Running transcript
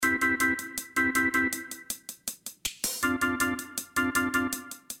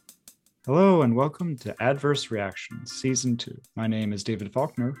Hello and welcome to Adverse Reactions, Season 2. My name is David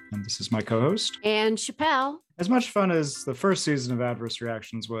Faulkner, and this is my co-host. And Chappelle. As much fun as the first season of Adverse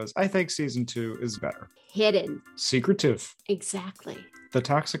Reactions was, I think Season 2 is better. Hidden. Secretive. Exactly. The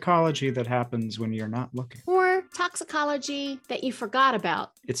toxicology that happens when you're not looking. Or toxicology that you forgot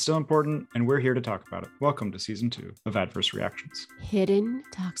about. It's still important, and we're here to talk about it. Welcome to Season 2 of Adverse Reactions. Hidden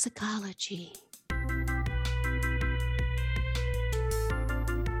toxicology.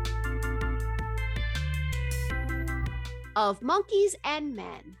 Of monkeys and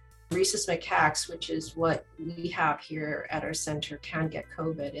men. Rhesus macaques, which is what we have here at our center, can get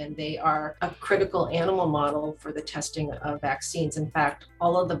COVID, and they are a critical animal model for the testing of vaccines. In fact,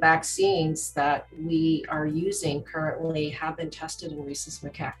 all of the vaccines that we are using currently have been tested in rhesus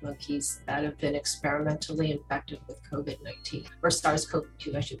macaque monkeys that have been experimentally infected with COVID-19, or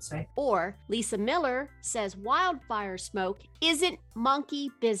SARS-CoV-2, I should say. Or Lisa Miller says wildfire smoke isn't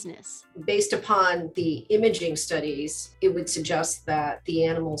monkey business. Based upon the imaging studies, it would suggest that the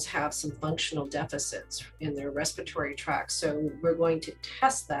animals have some functional deficits in their respiratory tract. So we're going to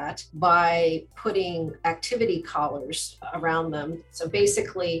test that by putting activity collars around them. So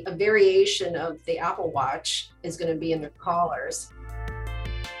basically a variation of the Apple Watch is going to be in their collars.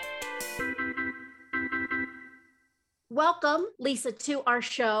 Welcome, Lisa, to our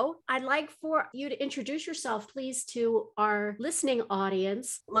show. I'd like for you to introduce yourself, please, to our listening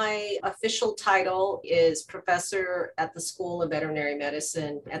audience. My official title is professor at the School of Veterinary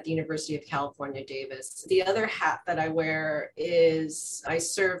Medicine at the University of California, Davis. The other hat that I wear is I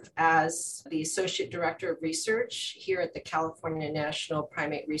serve as the Associate Director of Research here at the California National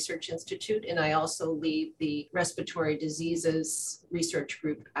Primate Research Institute, and I also lead the Respiratory Diseases Research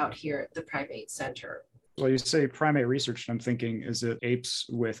Group out here at the Primate Center. Well, you say primate research, and I'm thinking, is it apes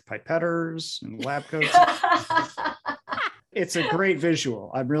with pipetters and lab coats? It's a great visual.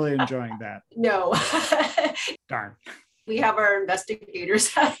 I'm really enjoying that. No. Darn. We have our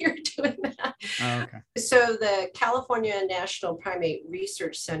investigators out here doing that. Oh, okay. So the California National Primate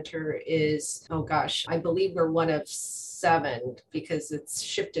Research Center is, I believe we're one of 7 because it's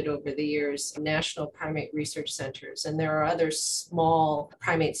shifted over the years, national primate research centers. And there are other small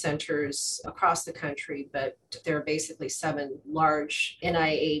primate centers across the country, but there are basically 7 large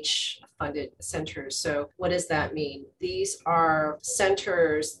NIH funded centers. So what does that mean? These are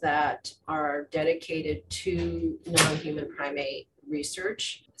centers that are dedicated to non-human primate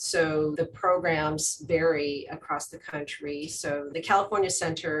research. So the programs vary across the country. So the California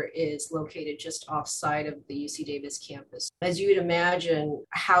Center is located just offsite of the UC Davis campus. As you would imagine,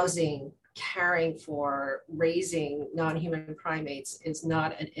 housing, caring for, raising non-human primates is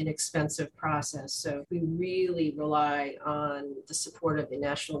not an inexpensive process. So we really rely on the support of the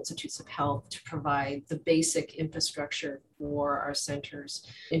National Institutes of Health to provide the basic infrastructure for our centers.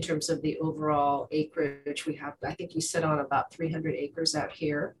 In terms of the overall acreage, we have, I think we sit on about 300 acres out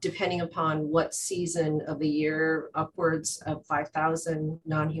here, depending upon what season of the year, upwards of 5,000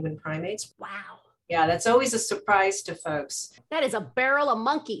 non-human primates. Wow. Yeah, that's always a surprise to folks. That is a barrel of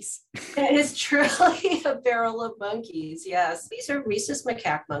monkeys. That is truly a barrel of monkeys, yes. These are rhesus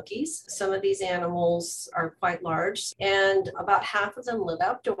macaque monkeys. Some of these animals are quite large, and about half of them live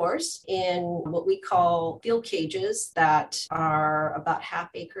outdoors in what we call field cages that are about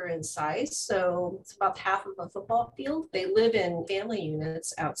 ½ acre in size. So it's about half of a football field. They live in family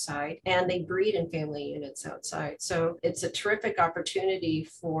units outside, and they breed in family units outside. So it's a terrific opportunity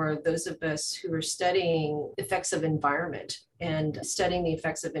for those of us who are studying effects of environment and studying the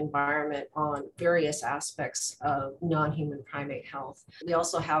effects of environment on various aspects of non-human primate health. We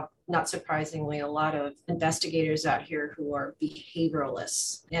also have, not surprisingly, a lot of investigators out here who are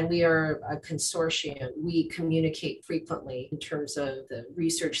behavioralists, and we are a consortium. We communicate frequently in terms of the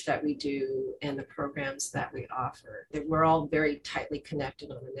research that we do and the programs that we offer. We're all very tightly connected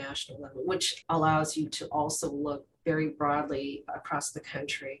on a national level, which allows you to also look very broadly across the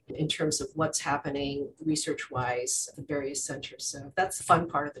country in terms of what's happening research-wise at the various centers. So that's the fun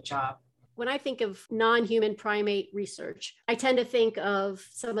part of the job. When I think of non-human primate research, I tend to think of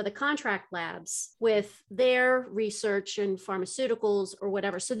some of the contract labs with their research and pharmaceuticals or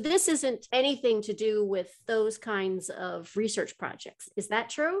whatever. So this isn't anything to do with those kinds of research projects. Is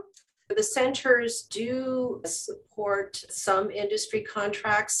that true? The centers do support some industry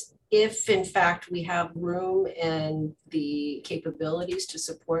contracts if in fact we have room and the capabilities to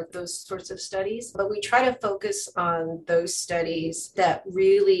support those sorts of studies. But we try to focus on those studies that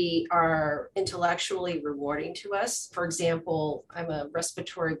really are intellectually rewarding to us. For example, I'm a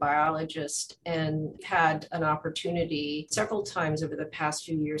respiratory biologist and had an opportunity several times over the past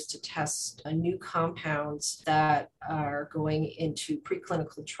few years to test new compounds that are going into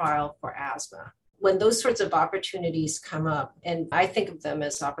preclinical trial for asthma. When those sorts of opportunities come up, and I think of them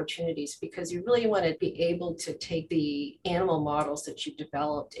as opportunities because you really want to be able to take the animal models that you've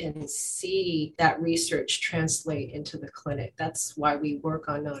developed and see that research translate into the clinic. That's why we work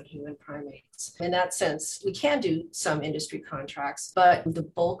on non-human primates. In that sense, we can do some industry contracts, but the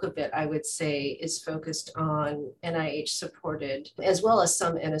bulk of it, I would say, is focused on NIH supported, as well as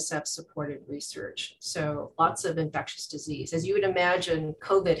some NSF supported research. So lots of infectious disease. As you would imagine,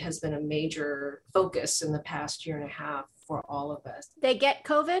 COVID has been a major focus in the past year and a half for all of us. They get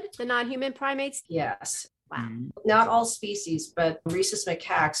COVID, the non-human primates? Yes. Wow. Not all species, but rhesus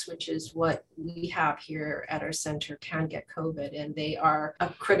macaques, which is what we have here at our center, can get COVID, and they are a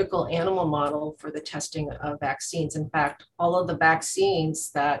critical animal model for the testing of vaccines. In fact, all of the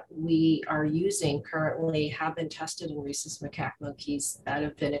vaccines that we are using currently have been tested in rhesus macaque monkeys that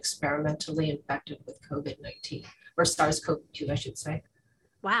have been experimentally infected with COVID-19, or SARS-CoV-2, I should say.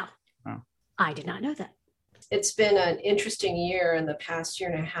 Wow. Wow. I did not know that. It's been an interesting year in the past year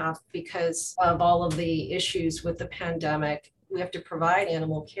and a half because of all of the issues with the pandemic. We have to provide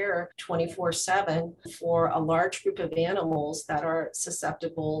animal care 24/7 for a large group of animals that are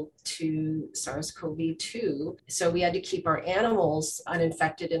susceptible to SARS-CoV-2. So we had to keep our animals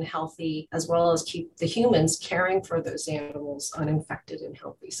uninfected and healthy, as well as keep the humans caring for those animals uninfected and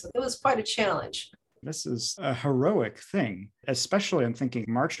healthy. So it was quite a challenge. This is a heroic thing, especially I'm thinking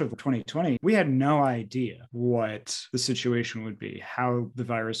March of 2020, we had no idea what the situation would be, how the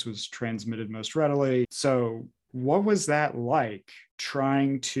virus was transmitted most readily. So what was that like,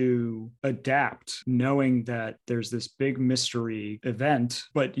 trying to adapt, knowing that there's this big mystery event,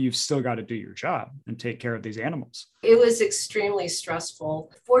 but you've still got to do your job and take care of these animals? It was extremely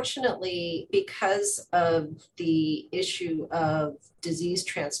stressful. Fortunately, because of the issue of disease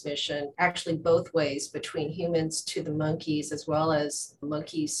transmission, actually both ways, between humans to the monkeys as well as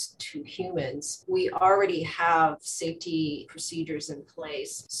monkeys to humans, we already have safety procedures in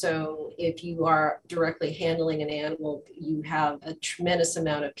place. So if you are directly handling an animal, you have a tremendous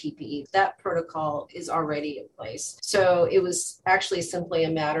amount of PPE. That protocol is already in place. So it was actually simply a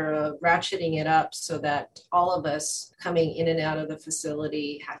matter of ratcheting it up so that all of us coming in and out of the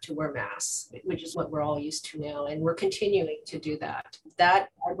facility had to wear masks, which is what we're all used to now. And we're continuing to do that. That,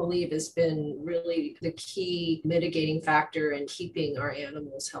 I believe, has been really the key mitigating factor in keeping our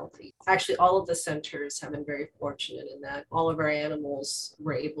animals healthy. Actually, all of the centers have been very fortunate in that all of our animals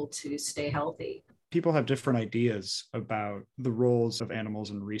were able to stay healthy. People have different ideas about the roles of animals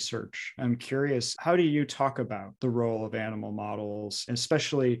in research. I'm curious, how do you talk about the role of animal models,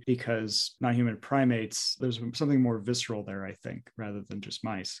 especially because non-human primates, there's something more visceral there, I think, rather than just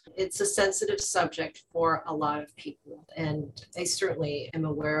mice. It's a sensitive subject for a lot of people, and I certainly am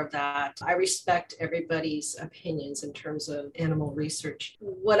aware of that. I respect everybody's opinions in terms of animal research.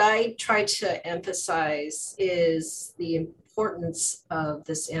 What I try to emphasize is the importance of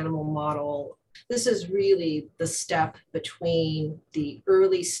this animal model. This is really the step between the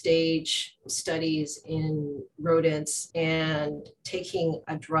early stage studies in rodents and taking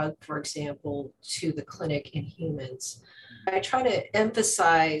a drug, for example, to the clinic in humans. I try to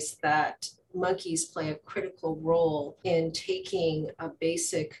emphasize that monkeys play a critical role in taking a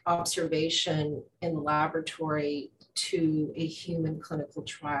basic observation in the laboratory to a human clinical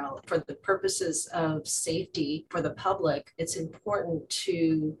trial. For the purposes of safety for the public, it's important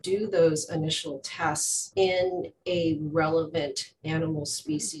to do those initial tests in a relevant animal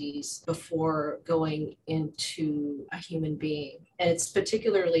species before going into a human being. And it's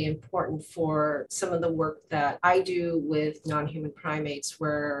particularly important for some of the work that I do with non-human primates,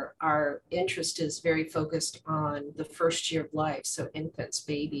 where our interest is very focused on the first year of life, so infants,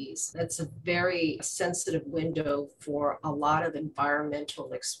 babies. That's a very sensitive window for a lot of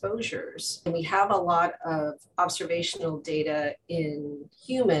environmental exposures. And we have a lot of observational data in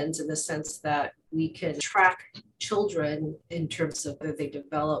humans in the sense that we can track children in terms of whether they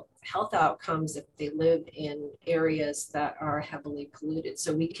develop health outcomes if they live in areas that are heavily polluted.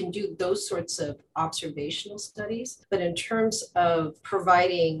 So we can do those sorts of observational studies. But in terms of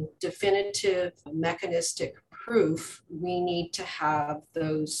providing definitive mechanistic proof, we need to have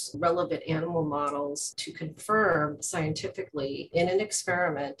those relevant animal models to confirm scientifically in an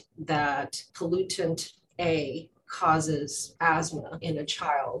experiment that pollutant A causes asthma in a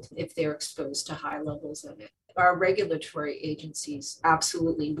child if they're exposed to high levels of it. Our regulatory agencies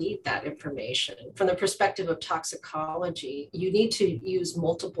absolutely need that information. From the perspective of toxicology, you need to use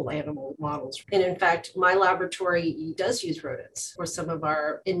multiple animal models. And in fact, my laboratory does use rodents for some of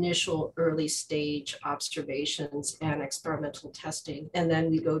our initial early stage observations and experimental testing. And then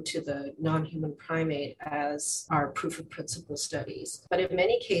we go to the non-human primate as our proof of principle studies. But in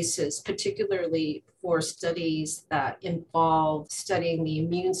many cases, particularly for studies that involve studying the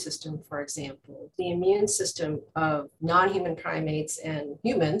immune system, for example, the immune system of non-human primates and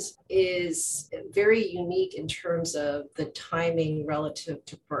humans is very unique in terms of the timing relative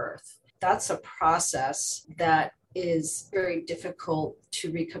to birth. That's a process that is very difficult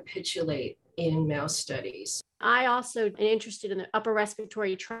to recapitulate in mouse studies. I also am interested in the upper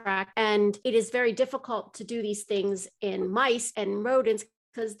respiratory tract, and it is very difficult to do these things in mice and rodents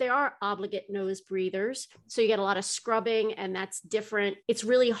because they are obligate nose breathers. So you get a lot of scrubbing, and that's different. It's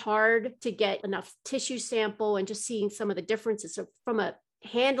really hard to get enough tissue sample, and just seeing some of the differences. So from a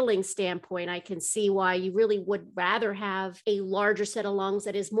handling standpoint, I can see why you really would rather have a larger set of lungs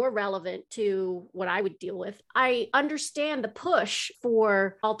that is more relevant to what I would deal with. I understand the push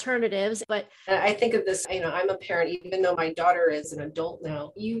for alternatives, but I think of this, I'm a parent, even though my daughter is an adult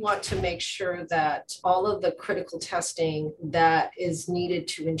now, you want to make sure that all of the critical testing that is needed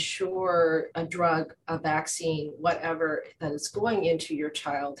to ensure a drug, a vaccine, whatever that is going into your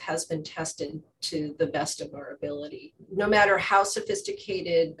child has been tested to the best of our ability. No matter how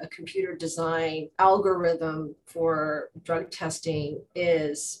sophisticated a computer design algorithm for drug testing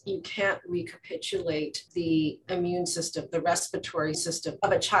is, you can't recapitulate the immune system, the respiratory system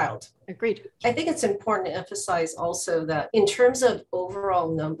of a child. Agreed. I think it's important to emphasize also that in terms of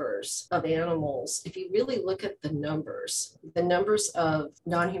overall numbers of animals, if you really look at the numbers of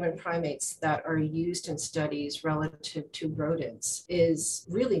non-human primates that are used in studies relative to rodents is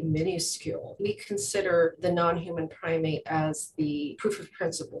really minuscule. We consider the non-human primate as the proof of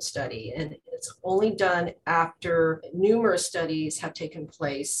principle study, and it's only done after numerous studies have taken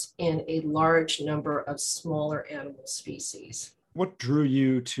place in a large number of smaller animal species. What drew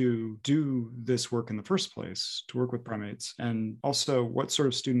you to do this work in the first place, to work with primates? And also, what sort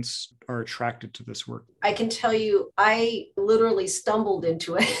of students are attracted to this work? I can tell you, I literally stumbled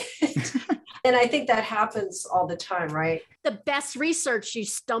into it. And I think that happens all the time, right? The best research you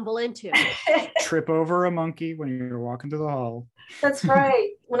stumble into. Trip over a monkey when you're walking through the hall. That's right.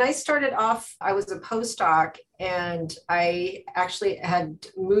 When I started off, I was a postdoc, and I actually had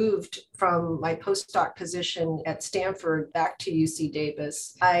moved from my postdoc position at Stanford back to UC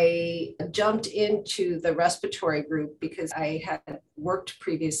Davis. I jumped into the respiratory group because I had worked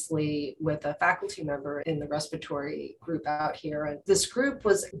previously with a faculty member in the respiratory group out here. And this group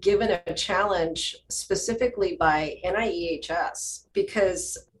was given a challenge specifically by NIEHS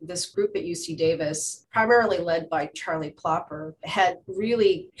because this group at UC Davis, primarily led by Charlie Plopper, had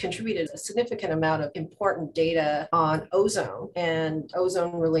really contributed a significant amount of important data on ozone and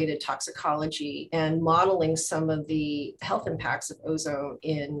ozone-related toxicology and modeling some of the health impacts of ozone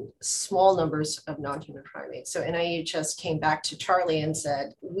in small numbers of non-human primates. So NIEHS came back to Charlie and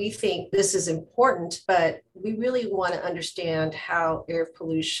said, we think this is important, but we really want to understand how air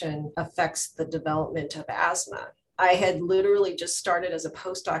pollution affects the development of asthma. I had literally just started as a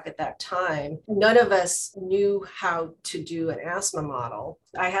postdoc at that time. None of us knew how to do an asthma model.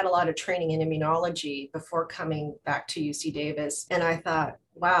 I had a lot of training in immunology before coming back to UC Davis. And I thought,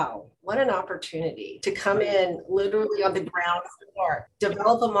 wow, what an opportunity to come in literally on the ground floor,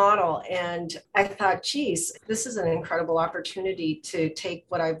 develop a model. And I thought, geez, this is an incredible opportunity to take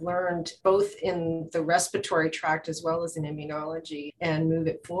what I've learned both in the respiratory tract as well as in immunology and move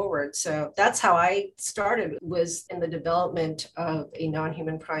it forward. So that's how I started, was in the development of a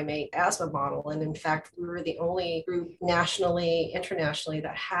non-human primate asthma model. And in fact, we were the only group nationally, internationally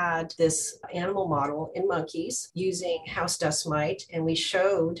that had this animal model in monkeys using house dust mite. And we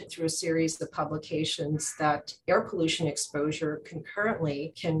showed through a series of publications that air pollution exposure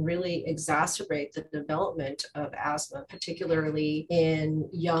concurrently can really exacerbate the development of asthma, particularly in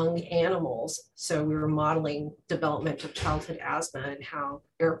young animals. So we were modeling development of childhood asthma and how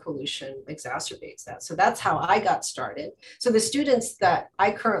air pollution exacerbates that. So that's how I got started. So the students that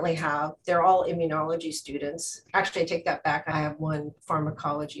I currently have, they're all immunology students. Actually, I take that back. I have one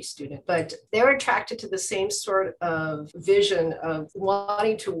pharmacology student, but they're attracted to the same sort of vision of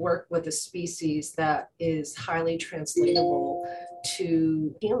wanting to work with a species that is highly translatable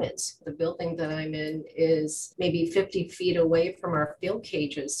to humans. The building that I'm in is maybe 50 feet away from our field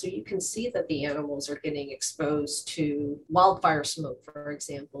cages. So you can see that the animals are getting exposed to wildfire smoke, for example.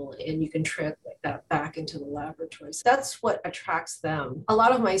 sample and you can translate that back into the laboratory. So that's what attracts them. A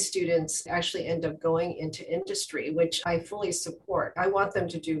lot of my students actually end up going into industry, which I fully support. I want them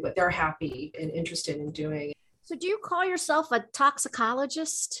to do what they're happy and interested in doing. So do you call yourself a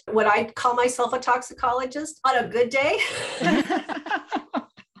toxicologist? Would I call myself a toxicologist on a good day?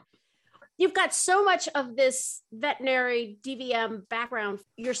 You've got so much of this veterinary DVM background.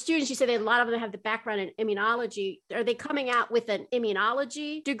 Your students, you said a lot of them have the background in immunology. Are they coming out with an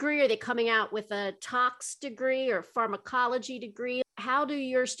immunology degree? Are they coming out with a tox degree or pharmacology degree? How do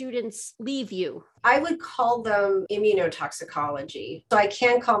your students leave you? I would call them immunotoxicology. So I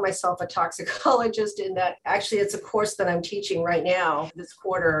can call myself a toxicologist in that actually it's a course that I'm teaching right now this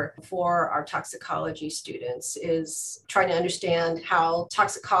quarter for our toxicology students, is trying to understand how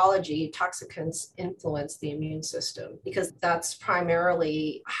toxicology, toxicants influence the immune system, because that's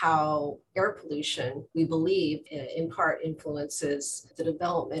primarily how air pollution, we believe, in part influences the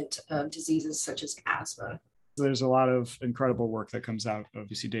development of diseases such as asthma. There's a lot of incredible work that comes out of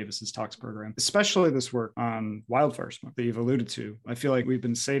UC Davis's tox program, especially this work on wildfire smoke that you've alluded to. I feel like we've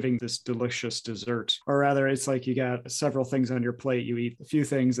been saving this delicious dessert, or rather it's like you got several things on your plate, you eat a few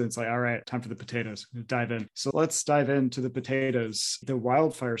things and it's like, all right, time for the potatoes, dive in. So let's dive into the potatoes, the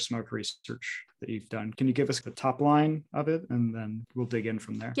wildfire smoke research that you've done. Can you give us the top line of it and then we'll dig in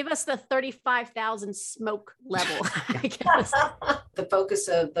from there? Give us the 35,000 smoke level, I guess. The focus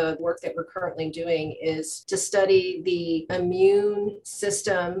of the work that we're currently doing is to study the immune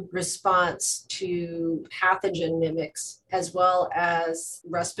system response to pathogen mimics, as well as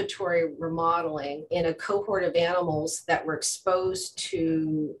respiratory remodeling in a cohort of animals that were exposed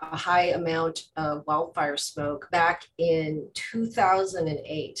to a high amount of wildfire smoke back in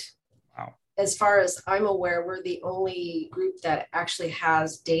 2008. As far as I'm aware, we're the only group that actually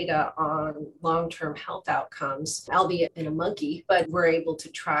has data on long-term health outcomes, albeit in a monkey, but we're able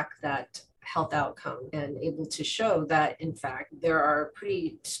to track that health outcome and able to show that, in fact, there are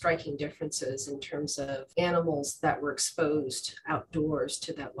pretty striking differences in terms of animals that were exposed outdoors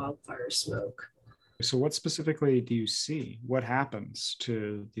to that wildfire smoke. So what specifically do you see? What happens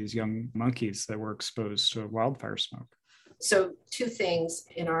to these young monkeys that were exposed to wildfire smoke? So two things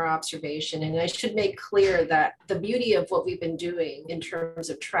in our observation, and I should make clear that the beauty of what we've been doing in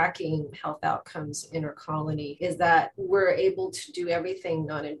terms of tracking health outcomes in our colony is that we're able to do everything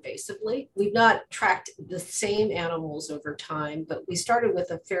non-invasively. We've not tracked the same animals over time, but we started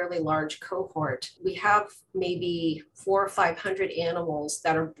with a fairly large cohort. We have maybe 400 or 500 animals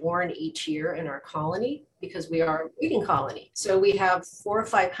that are born each year in our colony, because we are a breeding colony. So we have 400 or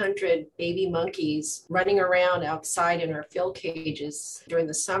 500 baby monkeys running around outside in our field cages during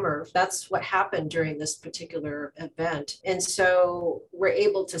the summer. That's what happened during this particular event. And so we're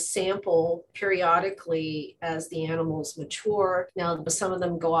able to sample periodically as the animals mature. Now, some of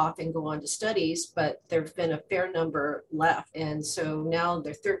them go off and go on to studies, but there've been a fair number left. And so now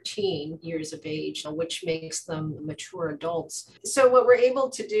they're 13 years of age, which makes them mature adults. So what we're able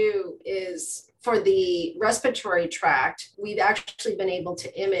to do is, for the respiratory tract, we've actually been able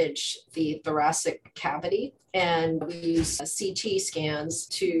to image the thoracic cavity, and we use CT scans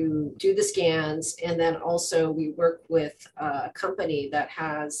to do the scans. And then also we work with a company that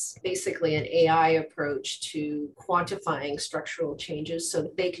has basically an AI approach to quantifying structural changes so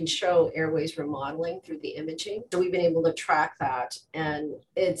that they can show airways remodeling through the imaging. So we've been able to track that. And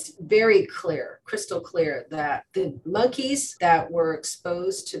it's very clear, crystal clear, that the monkeys that were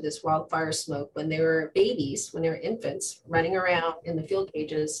exposed to this wildfire smoke when they were babies, when they were infants running around in the field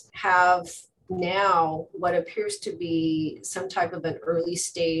cages, have now what appears to be some type of an early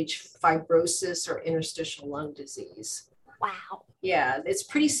stage fibrosis or interstitial lung disease. Wow. Yeah, it's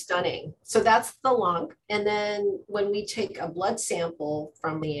pretty stunning. So that's the lung. And then when we take a blood sample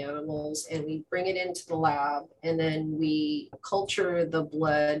from the animals and we bring it into the lab, and then we culture the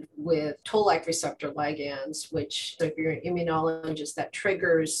blood with toll-like receptor ligands, which, so if you're an immunologist, that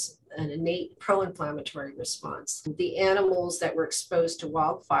triggers an innate pro-inflammatory response. The animals that were exposed to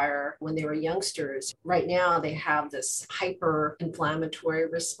wildfire when they were youngsters, right now they have this hyper-inflammatory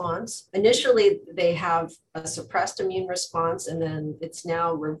response. Initially, they have a suppressed immune response, and then it's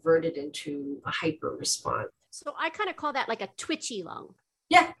now reverted into a hyper response. So I kind of call that like a twitchy lung.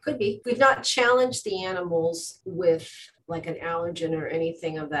 Yeah, could be. We've not challenged the animals with like an allergen or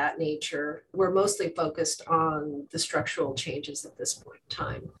anything of that nature. We're mostly focused on the structural changes at this point in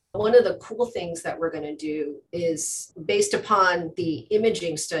time. One of the cool things that we're going to do is, based upon the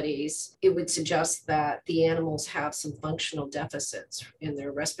imaging studies, it would suggest that the animals have some functional deficits in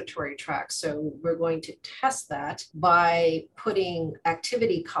their respiratory tract. So we're going to test that by putting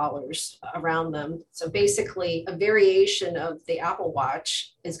activity collars around them. So basically, a variation of the Apple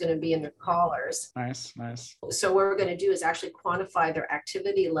Watch is going to be in their collars. Nice, nice. So what we're going to do is actually quantify their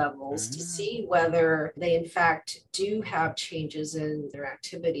activity levels to see whether they in fact do have changes in their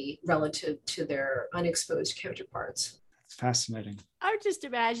activity relative to their unexposed counterparts. It's fascinating. I'm just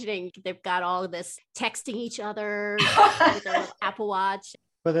imagining they've got all of this texting each other with their Apple Watch.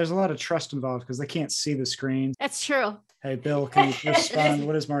 But there's a lot of trust involved because they can't see the screen. That's true. Hey, Bill, can you respond?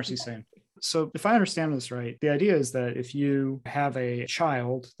 What is Marcy saying? So if I understand this right, the idea is that if you have a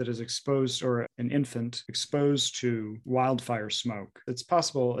child that is exposed, or an infant exposed to wildfire smoke, it's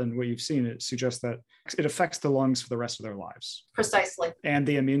possible, and what you've seen, it suggests that it affects the lungs for the rest of their lives. Precisely. And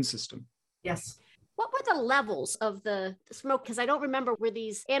the immune system. Yes. What were the levels of the smoke? Because I don't remember, were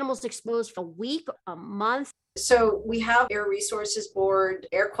these animals exposed for a week, a month? So we have Air Resources Board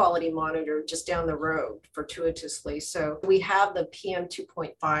air quality monitor just down the road, fortuitously. So we have the PM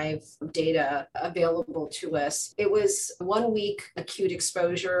 2.5 data available to us. It was 1 week acute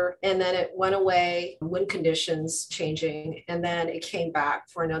exposure, and then it went away, wind conditions changing, and then it came back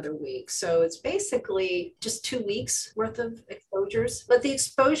for another week. So it's basically just 2 weeks worth of exposures. But the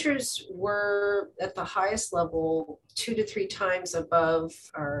exposures were at the highest level 2 to 3 times above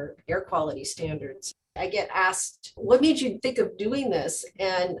our air quality standards. I get asked, what made you think of doing this?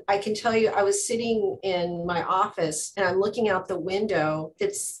 And I can tell you, I was sitting in my office and I'm looking out the window.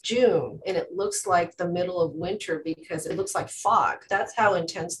 It's June and it looks like the middle of winter because it looks like fog. That's how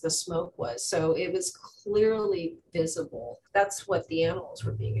intense the smoke was. So it was clearly visible. That's what the animals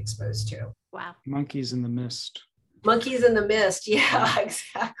were being exposed to. Wow. Monkeys in the mist. Monkeys in the mist. Yeah,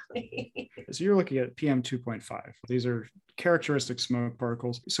 exactly. So you're looking at PM 2.5. These are characteristic smoke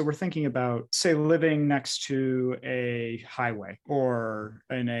particles. So we're thinking about, say, living next to a highway or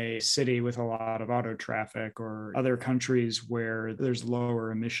in a city with a lot of auto traffic, or other countries where there's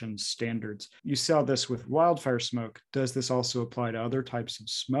lower emissions standards. You saw this with wildfire smoke. Does this also apply to other types of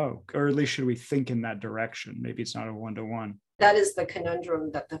smoke? Or at least should we think in that direction? Maybe it's not a one-to-one. That is the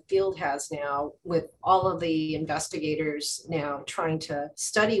conundrum that the field has now, with all of the investigators now trying to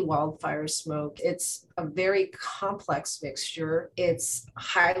study wildfire smoke. It's a very complex mixture. It's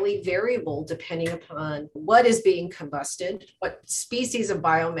highly variable depending upon what is being combusted, what species of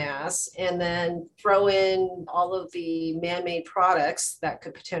biomass, and then throw in all of the man-made products that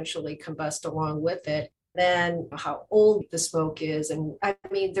could potentially combust along with it. Then how old the smoke is. And I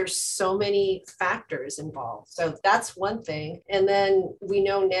mean, there's so many factors involved. So that's one thing. And then we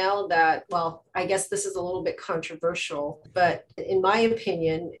know now that, well, I guess this is a little bit controversial, but in my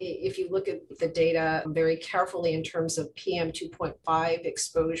opinion, if you look at the data very carefully in terms of PM 2.5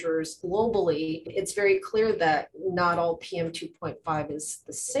 exposures globally, it's very clear that not all PM 2.5 is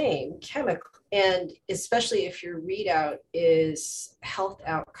the same chemically. And especially if your readout is health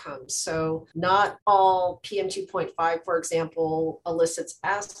outcomes. So not all PM 2.5, for example, elicits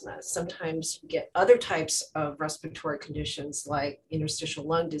asthma. Sometimes you get other types of respiratory conditions like interstitial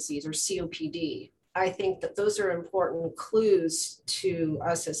lung disease or COPD. I think that those are important clues to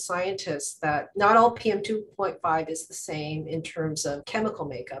us as scientists that not all PM 2.5 is the same in terms of chemical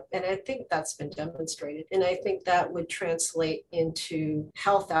makeup. And I think that's been demonstrated. And I think that would translate into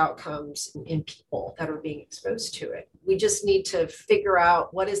health outcomes in people that are being exposed to it. We just need to figure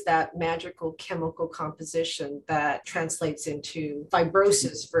out what is that magical chemical composition that translates into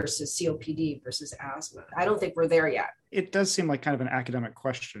fibrosis versus COPD versus asthma. I don't think we're there yet. It does seem like kind of an academic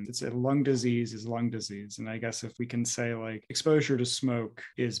question. It's a lung disease is lung disease. And I guess if we can say like exposure to smoke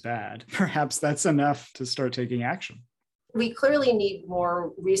is bad, perhaps that's enough to start taking action. We clearly need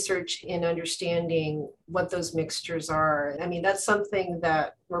more research in understanding what those mixtures are. I mean, that's something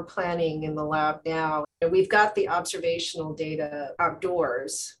that we're planning in the lab now. We've got the observational data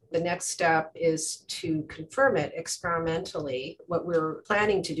outdoors. The next step is to confirm it experimentally. What we're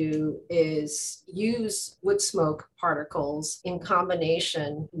planning to do is use wood smoke particles in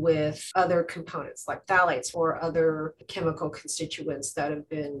combination with other components like phthalates or other chemical constituents that have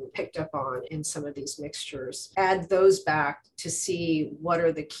been picked up on in some of these mixtures. Add those back to see what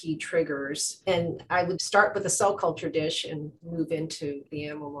are the key triggers. And I would start with a cell culture dish and move into the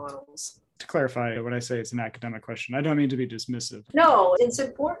animal models. To clarify, when I say it's an academic question, I don't mean to be dismissive. No, it's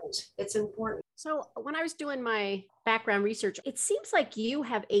important. It's important. So when I was doing my background research, it seems like you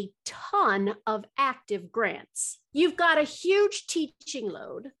have a ton of active grants. You've got a huge teaching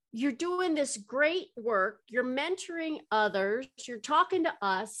load. You're doing this great work. You're mentoring others. You're talking to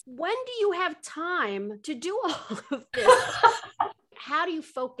us. When do you have time to do all of this? How do you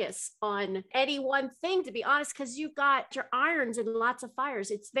focus on any one thing, to be honest? Because you've got your irons and lots of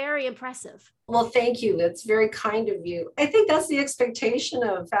fires. It's very impressive. Well, thank you. That's very kind of you. I think that's the expectation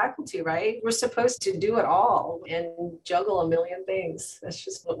of faculty, right? We're supposed to do it all and juggle a million things. That's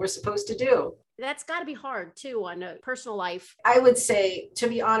just what we're supposed to do. That's got to be hard too on a personal life. I would say, to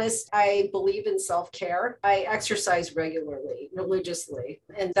be honest, I believe in self-care. I exercise regularly, religiously,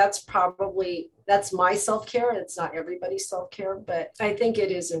 and that's my self-care. It's not everybody's self-care, but I think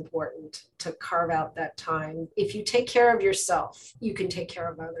it is important to carve out that time. If you take care of yourself, you can take care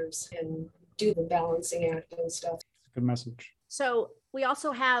of others and do the balancing act and stuff. Good message. So we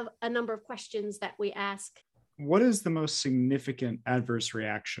also have a number of questions that we ask. What is the most significant adverse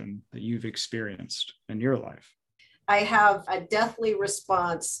reaction that you've experienced in your life? I have a deathly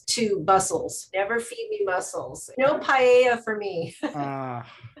response to mussels. Never feed me mussels. No paella for me.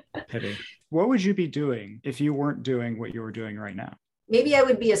 Pity. What would you be doing if you weren't doing what you were doing right now? Maybe I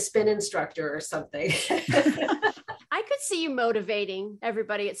would be a spin instructor or something. I could see you motivating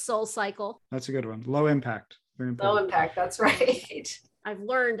everybody at Soul Cycle. That's a good one. Low impact. Very important. Low impact. That's right. I've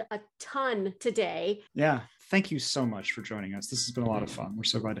learned a ton today. Yeah. Thank you so much for joining us. This has been a lot of fun. We're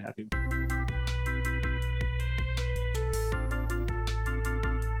so glad to have you.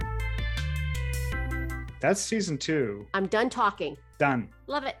 That's season 2. I'm done talking. Done.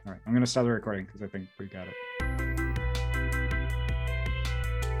 Love it. All right. I'm going to stop the recording because I think we got it.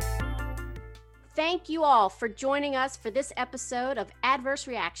 Thank you all for joining us for this episode of Adverse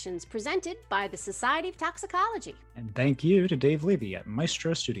Reactions presented by the Society of Toxicology. And thank you to Dave Levy at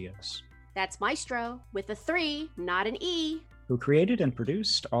Maestro Studios. That's Maestro with a 3, not an E. Who created and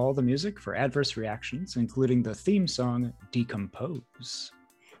produced all the music for Adverse Reactions, including the theme song Decompose.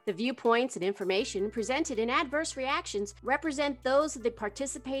 The viewpoints and information presented in Adverse Reactions represent those of the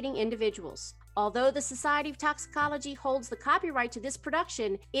participating individuals. Although the Society of Toxicology holds the copyright to this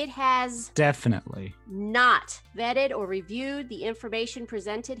production, it has definitely not vetted or reviewed the information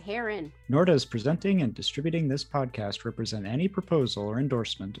presented herein. Nor does presenting and distributing this podcast represent any proposal or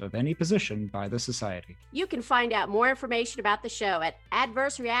endorsement of any position by the Society. You can find out more information about the show at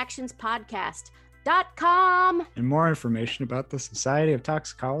adversereactionspodcast.com. And more information about the Society of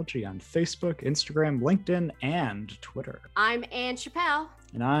Toxicology on Facebook, Instagram, LinkedIn, and Twitter. I'm Ann Chappell.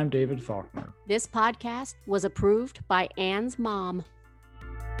 And I'm David Faulkner. This podcast was approved by Ann's mom.